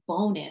becomes a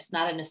bonus,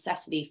 not a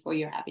necessity for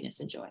your happiness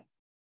and joy.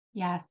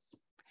 Yes.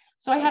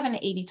 So I have an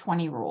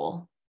 80-20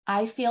 rule.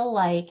 I feel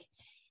like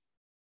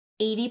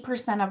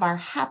 80% of our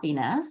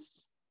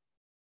happiness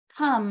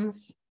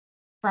comes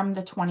from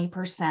the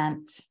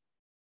 20%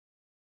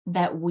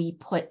 that we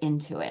put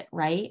into it,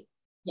 right?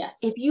 Yes.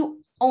 If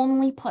you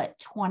only put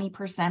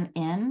 20%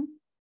 in,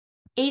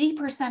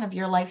 80% of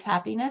your life's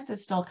happiness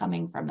is still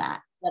coming from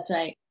that. That's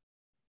right.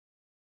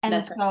 And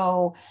That's right.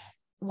 so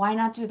why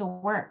not do the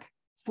work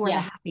for the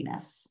Yeah.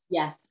 happiness,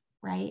 Yes.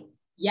 right?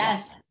 Yeah.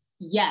 Yes.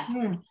 Yes.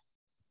 Mm, so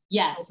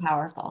Yes.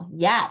 powerful.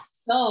 Yes.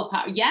 So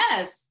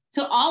yes.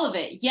 To all of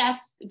it.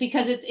 Yes.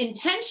 Because it's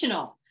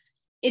intentional.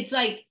 It's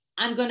like,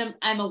 I'm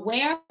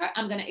aware,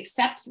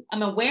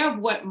 I'm aware of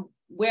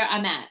where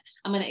I'm at.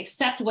 I'm going to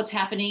accept what's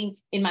happening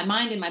in my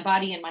mind, in my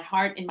body, in my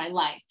heart, in my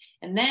life.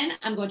 And then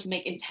I'm going to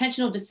make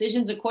intentional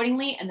decisions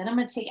accordingly. And then I'm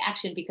going to take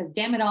action because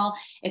damn it all,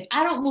 if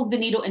I don't move the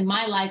needle in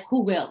my life,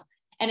 who will?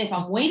 And if I'm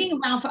That's right. waiting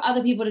around for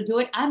other people to do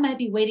it, I might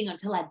be waiting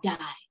until I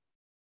die.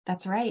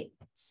 That's right.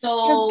 Because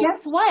So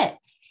guess what?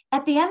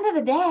 At the end of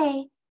the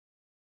day,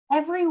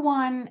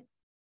 everyone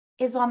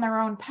is on their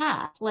own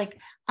path. Like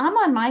I'm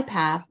on my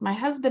path, my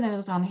husband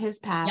is on his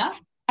path, yeah.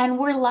 and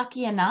we're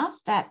lucky enough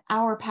that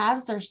our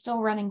paths are still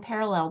running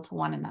parallel to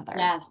one another.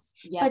 Yes.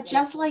 Yes. But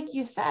just like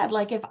you said,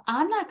 like if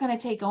I'm not going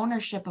to take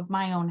ownership of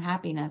my own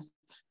happiness,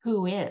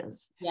 who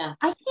is? Yeah.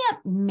 I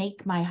can't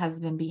make my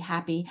husband be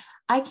happy.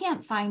 I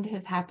can't find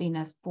his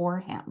happiness for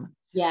him.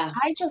 Yeah.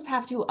 I just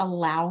have to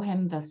allow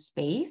him the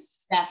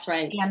space That's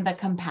right. and the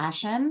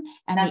compassion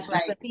and the That's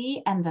right.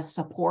 empathy and the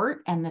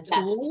support and the Yes.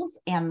 tools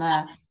and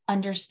the Yes.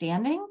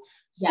 understanding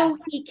Yes. so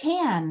he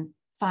can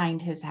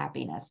find his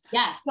happiness.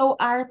 Yes. So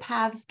our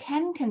paths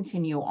can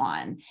continue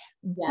on,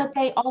 Yeah. but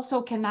they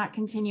also cannot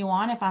continue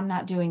on if I'm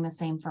not doing the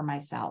same for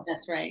myself.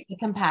 That's right. The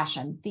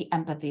compassion, the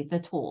empathy,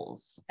 the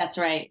tools. That's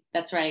right.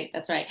 That's right.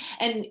 That's right.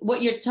 And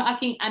what you're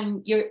talking,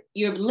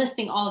 you're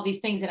listing all of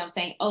these things and I'm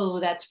saying, oh,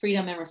 that's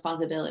freedom and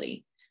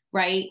responsibility,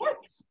 right?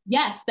 Yes.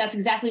 Yes, that's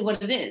exactly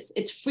what it is.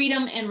 It's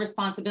freedom and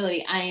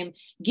responsibility. I am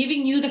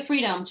giving you the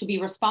freedom to be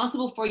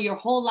responsible for your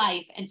whole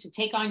life and to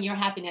take on your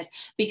happiness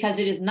because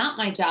it is not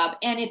my job.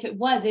 And if it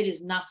was, it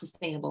is not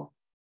sustainable.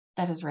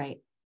 That is right.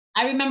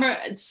 I remember,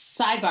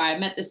 sidebar, I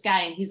met this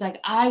guy and he's like,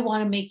 I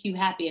want to make you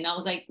happy. And I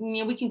was like,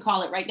 yeah, we can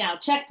call it right now.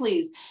 Check,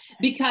 please.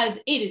 Because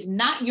it is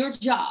not your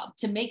job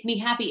to make me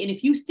happy. And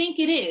if you think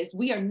it is,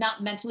 we are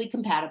not mentally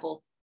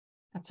compatible.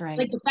 That's right.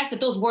 Like the fact that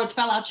those words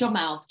fell out your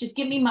mouth. Just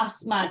give me my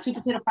sweet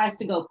potato fries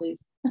to go,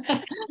 please.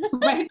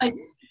 Right? Like,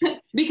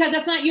 because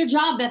that's not your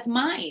job. That's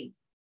mine.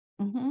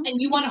 Mm-hmm. And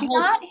you want to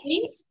hold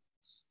space.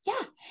 Yeah.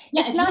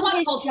 Yeah, It's not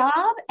his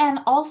job.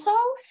 And also,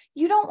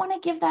 you don't want to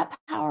give that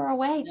power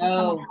away to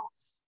someone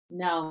else.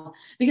 No,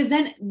 because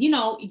then,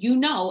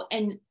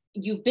 and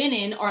you've been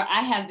in, or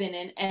I have been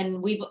in,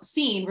 and we've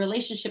seen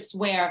relationships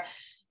where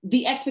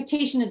the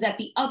expectation is that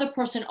the other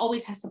person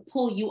always has to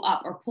pull you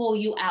up or pull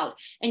you out.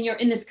 And you're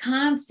in this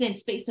constant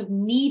space of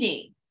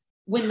needing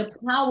when the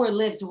power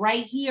lives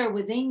right here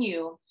within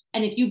you.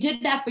 And if you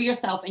did that for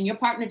yourself and your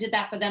partner did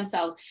that for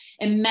themselves,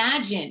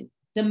 imagine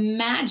the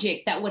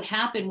magic that would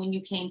happen when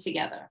you came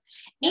together.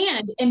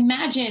 And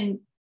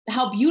imagine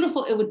how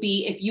beautiful it would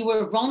be if you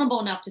were vulnerable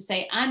enough to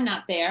say, I'm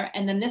not there.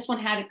 And then this one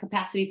had a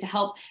capacity to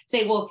help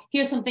say, well,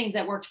 here's some things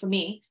that worked for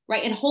me,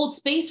 right? And hold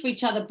space for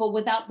each other, but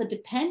without the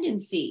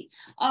dependency.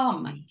 Oh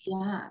my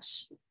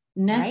gosh.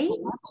 Next Right?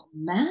 level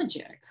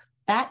magic.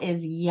 That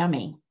is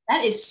yummy.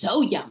 That is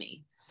so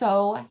yummy.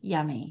 So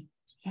yummy.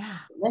 Yeah.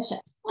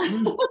 Delicious.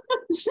 Mm.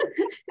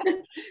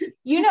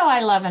 You know, I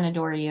love and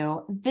adore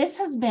you. This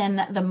has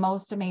been the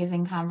most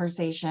amazing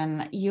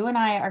conversation. You and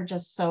I are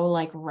just so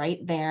like right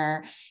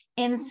there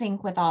in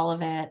sync with all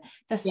of it.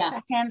 The Yeah.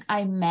 second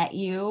I met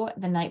you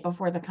the night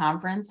before the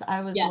conference,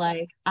 I was Yes.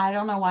 like, I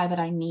don't know why, but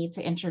I need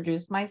to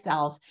introduce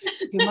myself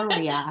to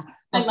Maria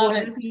I love before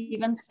it. this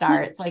even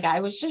starts. Like I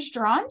was just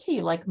drawn to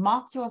you like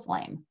moth to a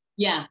flame.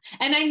 Yeah.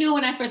 And I knew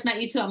when I first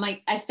met you too, I'm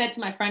like, I said to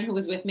my friend who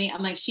was with me,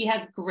 I'm like, she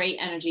has great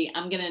energy.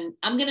 I'm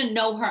gonna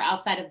know her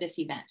outside of this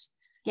event.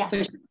 Yes.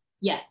 For sure.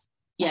 Yes.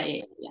 Yeah.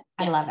 Yeah.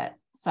 I love it.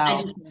 I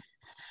So just,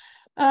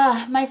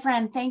 my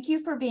friend, thank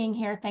you for being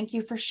here. Thank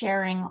you for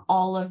sharing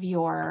all of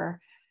your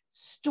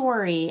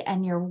story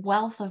and your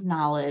wealth of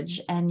knowledge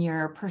and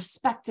your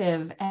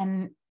perspective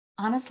and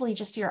honestly,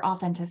 just your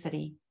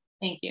authenticity.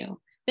 thank you.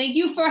 Thank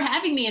you for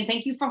having me and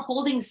thank you for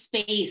holding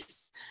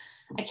space.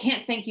 I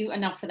can't thank you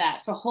enough for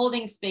that, for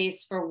holding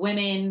space for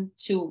women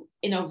to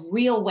in a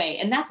real way.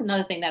 And that's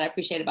another thing that I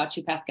appreciate about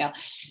you, Pascal.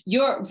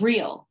 You're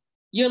real.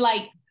 You're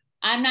like,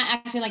 I'm not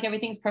acting like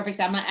everything's perfect.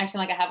 So I'm not acting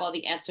like I have all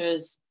the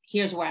answers.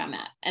 Here's where I'm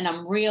at. And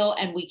I'm real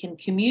and we can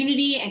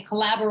community and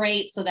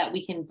collaborate so that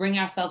we can bring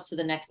ourselves to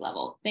the next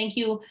level. Thank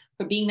you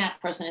for being that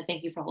person and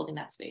thank you for holding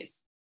that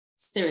space.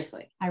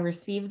 Seriously. I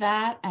receive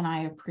that and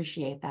I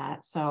appreciate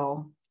that.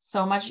 So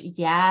much.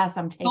 Yes,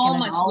 I'm taking So it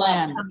much all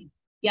love. in.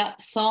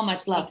 Yep, so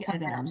much love. Taking it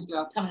Coming at in. you,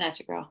 girl. Coming at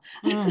you, girl.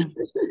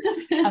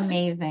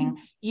 Amazing.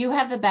 You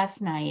have the best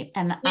night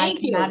and I Thank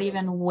cannot you.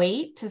 even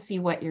wait to see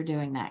what you're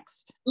doing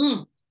next.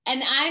 And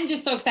I'm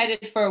just so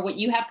excited for what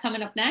you have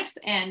coming up next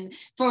and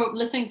for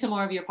listening to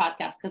more of your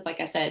podcasts. Because like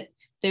I said,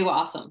 they were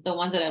awesome. The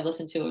ones that I've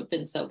listened to have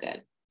been so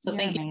good. So You're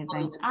thank you for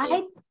holding amazing.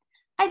 this space.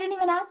 I didn't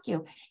even ask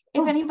you.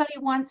 If anybody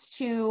wants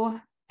to,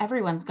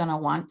 everyone's going to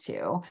want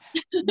to.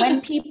 When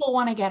people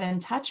want to get in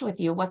touch with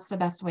you, what's the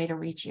best way to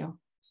reach you?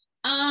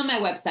 My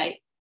website,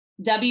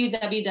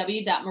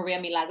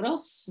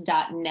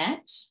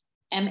 www.mariamilagros.net,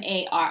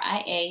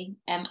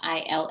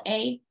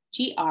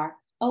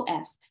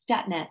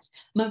 MariaMilagros.net.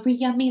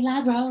 Maria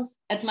Milagros.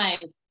 That's my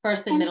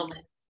first and middle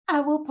name.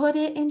 I will put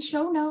it in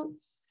show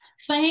notes.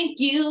 Thank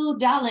you,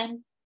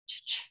 darling.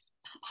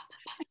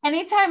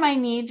 Anytime I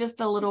need just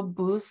a little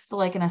boost,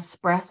 like an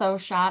espresso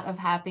shot of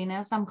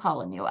happiness, I'm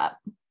calling you up.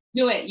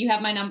 Do it. You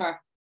have my number.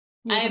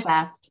 You're the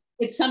best.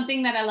 It's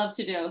something that I love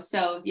to do.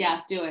 So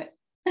yeah, do it.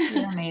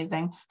 You're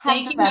amazing.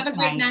 Thank you. Have a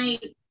great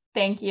night.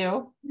 Thank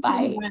you.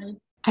 Bye. Bye.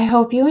 I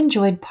hope you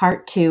enjoyed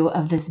part 2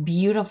 of this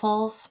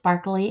beautiful,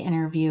 sparkly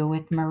interview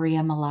with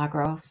Maria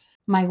Milagros.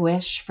 My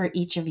wish for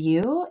each of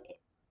you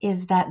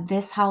is that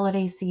this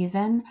holiday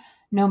season,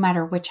 no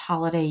matter which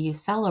holiday you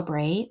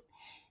celebrate,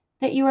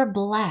 that you are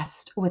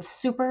blessed with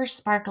super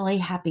sparkly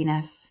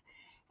happiness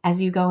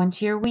as you go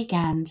into your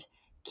weekend.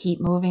 Keep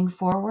moving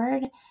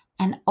forward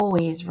and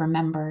always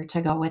remember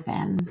to go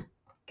within.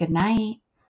 Good night.